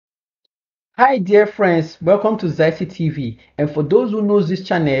Hi dear friends, welcome to Zyc TV. And for those who knows this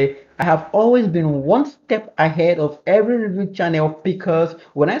channel, I have always been one step ahead of every review channel because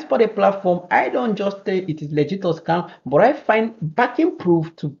when I spot a platform, I don't just say it is legit or scam, but I find backing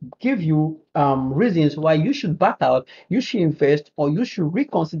proof to give you reasons why you should back out, you should invest, or you should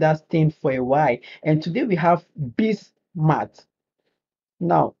reconsider staying for a while. And today we have Bismart.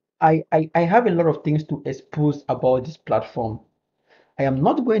 Now, I have a lot of things to expose about this platform. I am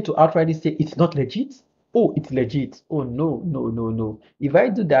not going to outrightly say it's not legit. Oh, it's legit. Oh, no, no, no, no. If I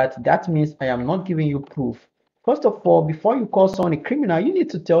do that, that means I am not giving you proof. First of all, before you call someone a criminal, you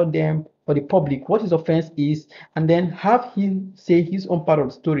need to tell them or the public what his offense is and then have him say his own part of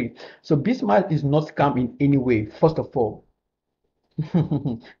the story. So Bismarck is not scam in any way, first of all.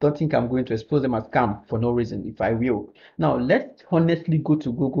 Don't think I'm going to expose them as scam for no reason if I will. Now, let's honestly go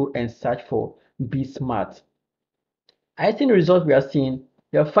to Google and search for Bismart. I think the results we are seeing,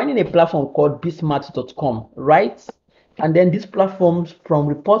 we are finding a platform called Bismart.com, right? And then this platform, from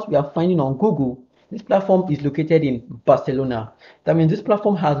reports we are finding on Google, this platform is located in Barcelona. That means this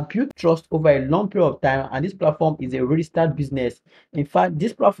platform has built trust over a long period of time, and this platform is a registered business. In fact,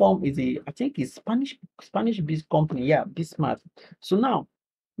 this platform is I think it's Spanish-based company, yeah, Bismart. So now,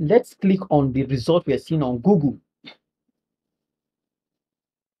 let's click on the result we are seeing on Google.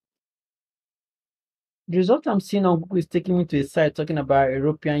 The result I'm seeing on Google is taking me to a site talking about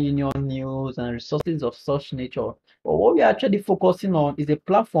European Union news and resources of such nature. But what we're actually focusing on is a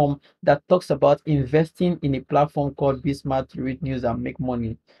platform that talks about investing in a platform called Bismart to read news and make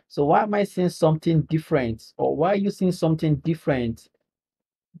money. So why am I seeing something different? Or why are you seeing something different?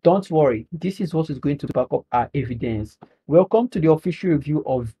 Don't worry, this is what is going to back up our evidence. Welcome to the official review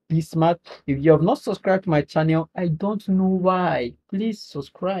of Bismart. If you have not subscribed to my channel, I don't know why. Please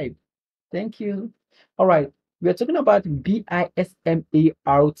subscribe. Thank you. All right, we are talking about Bismart,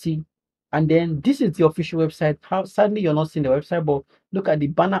 and then this is the official website. How sadly you're not seeing the website, but look at the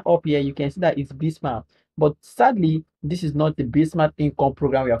banner up here. You can see that it's Bismart. But sadly, this is not the Bismart income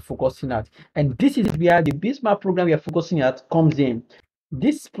program we are focusing at, and this is where the Bismart program we are focusing at comes in.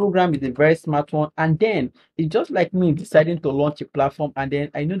 This program is a very smart one, and then it's just like me deciding to launch a platform, and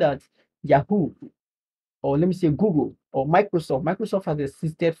then I know that Yahoo, or let me say Google or Microsoft. Microsoft has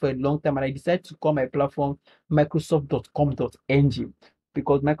existed for a long time, and I decided to call my platform Microsoft.com.ng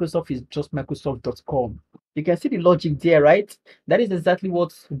because Microsoft is just Microsoft.com. You can see the logic there, right? That is exactly what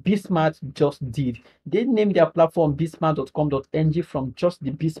Bismart just did. They named their platform Bismart.com.ng from just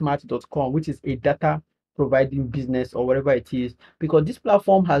the Bismart.com, which is a data providing business or whatever it is, because this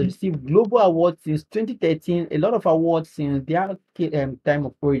platform has received global awards since 2013, a lot of awards since their time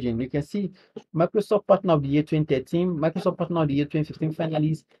of origin. You can see Microsoft Partner of the Year 2013, Microsoft Partner of the Year 2015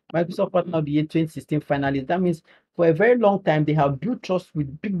 finalists, Microsoft Partner of the Year 2016 finalists. That means for a very long time, they have built trust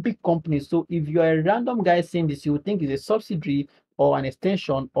with big companies. So if you are a random guy saying this, you would think it's a subsidiary or an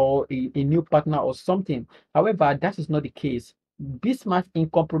extension or a new partner or something. However, that is not the case. Bismart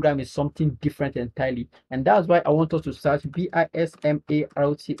income program is something different entirely. And that's why I want us to search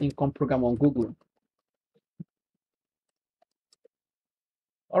Bismart income program on Google.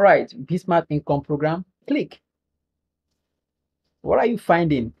 All right, Bismart income program, click. What are you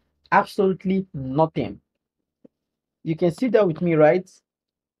finding? Absolutely nothing. You can see that with me, right?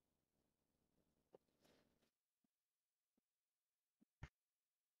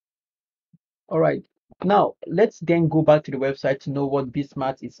 All right. Now, let's then go back to the website to know what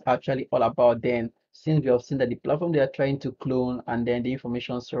Bismart is actually all about then, since we have seen that the platform they are trying to clone and then the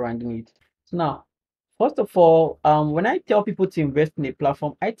information surrounding it. So now, first of all, when I tell people to invest in a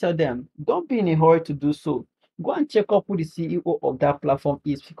platform, I tell them, don't be in a hurry to do so. Go and check up who the CEO of that platform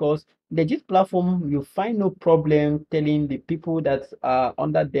is, because legit platform, you find no problem telling the people that are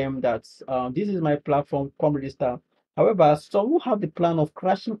under them that this is my platform, come register. However, some who have the plan of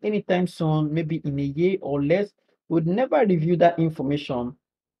crashing anytime soon, maybe in a year or less, would never review that information.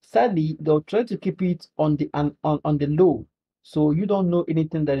 Sadly, they'll try to keep it on on the low, so you don't know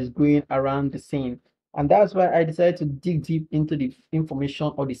anything that is going around the scene. And that's why I decided to dig deep into the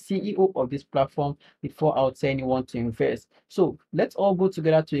information or the CEO of this platform before I would tell anyone to invest. So let's all go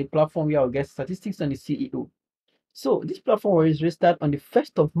together to a platform where I'll get statistics on the CEO. So this platform was registered on the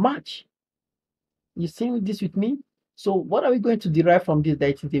 1st of March. You seeing this with me? So what are we going to derive from this? That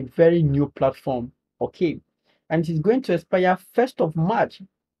it is a very new platform. Okay. And it is going to expire 1st of March.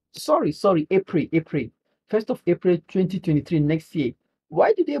 Sorry, April. 1st of April 2023, next year.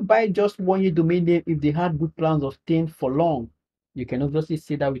 Why did they buy just 1 year domain name if they had good plans of staying for long? You can obviously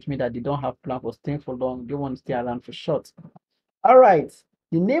say that with me that they don't have plan for staying for long. They want to stay around for short. All right.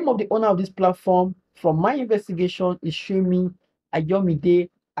 The name of the owner of this platform, from my investigation, is showing me Ayomide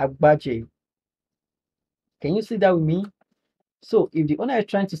Agbaje. Can you see that with me? So if the owner is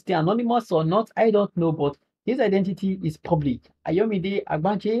trying to stay anonymous or not, I don't know, but his identity is public. Ayomide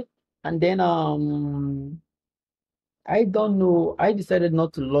Agbaje, and then I don't know. I decided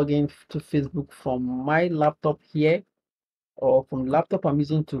not to log in to Facebook from my laptop here or from the laptop I'm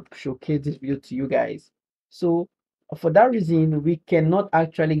using to showcase this video to you guys. So for that reason, we cannot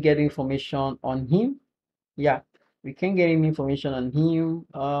actually get information on him. Yeah, we can't get any information on him.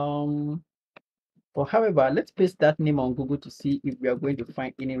 But however, let's paste that name on Google to see if we are going to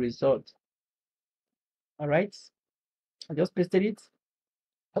find any result. All right, I just pasted it.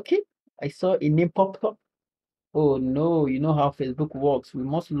 Okay, I saw a name pop up. Oh no, you know how Facebook works. We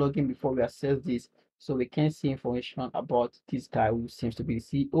must log in before we access this. So we can see information about this guy who seems to be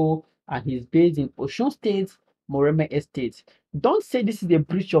the CEO and he's based in Osun State, Moreme Estate. Don't say this is a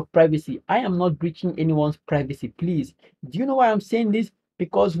breach of privacy. I am not breaching anyone's privacy, please. Do you know why I'm saying this?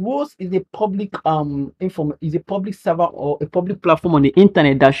 Because WOS is a public is a public server or a public platform on the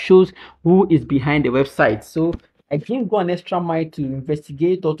internet that shows who is behind the website. So I didn't go an extra mile to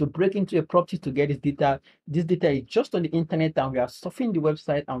investigate or to break into a property to get this data. This data is just on the internet and we are surfing the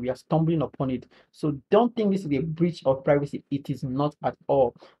website and we are stumbling upon it. So don't think this is a breach of privacy. It is not at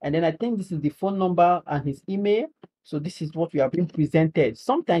all. And then I think this is the phone number and his email. So this is what we are being presented.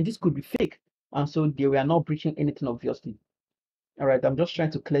 Sometimes this could be fake. And so they were not breaching anything, obviously. All right, I'm just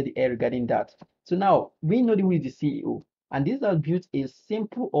trying to clear the air regarding that. So now we know who is the CEO, and this has built a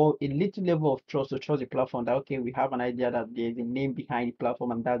simple or a little level of trust to trust the platform that okay, we have an idea that there's a name behind the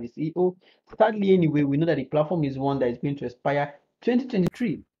platform and that's the CEO. Sadly, anyway, we know that the platform is one that is going to expire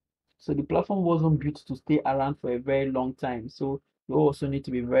 2023. So the platform wasn't built to stay around for a very long time. So you also need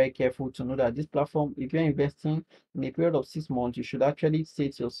to be very careful to know that this platform, if you're investing in a period of 6 months, you should actually say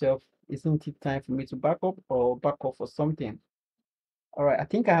to yourself, isn't it time for me to back up or back off for something? All right, I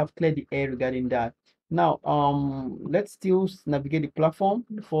think I have cleared the air regarding that. Now, let's still navigate the platform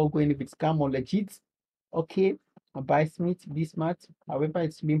before going if it's scam or legit. Okay, Bismart, however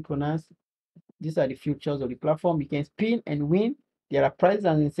it's being pronounced. These are the features of the platform. You can spin and win. There are prizes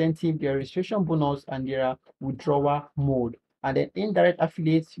and incentives, there are registration bonus, and there are withdrawal mode. And then indirect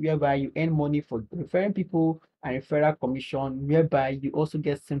affiliates, whereby you earn money for referring people, and referral commission, whereby you also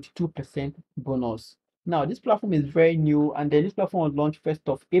get 72% bonus. Now, this platform is very new, and then this platform was launched 1st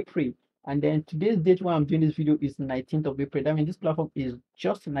of April. And then today's date when I'm doing this video is 19th of April. That means this platform is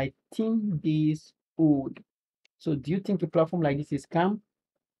just 19 days old. So do you think a platform like this is scam?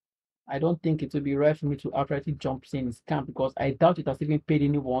 I don't think it would be right for me to outrightly jump saying it's scam because I doubt it has even paid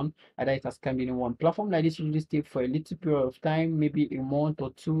anyone. I doubt it has scammed anyone. Platform like this usually stay for a little period of time, maybe a month or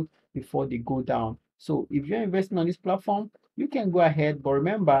two before they go down. So if you're investing on this platform, you can go ahead. But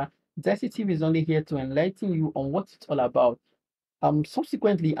remember, Zesty TV is only here to enlighten you on what it's all about.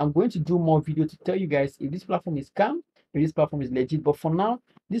 Subsequently, I'm going to do more video to tell you guys if this platform is scam, if this platform is legit. But for now,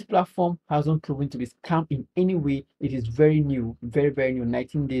 this platform hasn't proven to be scam in any way. It is very new, very, very new,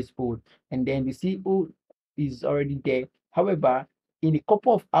 19 days old. And then the CEO is already there. However, in a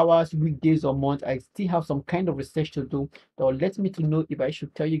couple of hours, weekdays or months, I still have some kind of research to do that will let me to know if I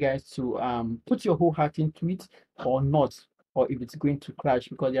should tell you guys to put your whole heart into it or not, or if it's going to crash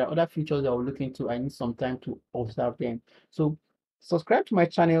because there are other features that I'll look into. I need some time to observe them. So subscribe to my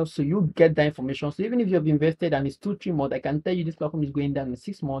channel so you get that information. So even if you have invested and it's 2 3 months, I can tell you this platform is going down in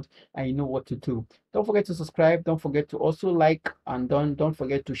 6 months and you know what to do. Don't forget to subscribe. Don't forget to also like and don't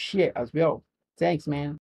forget to share as well. Thanks, man.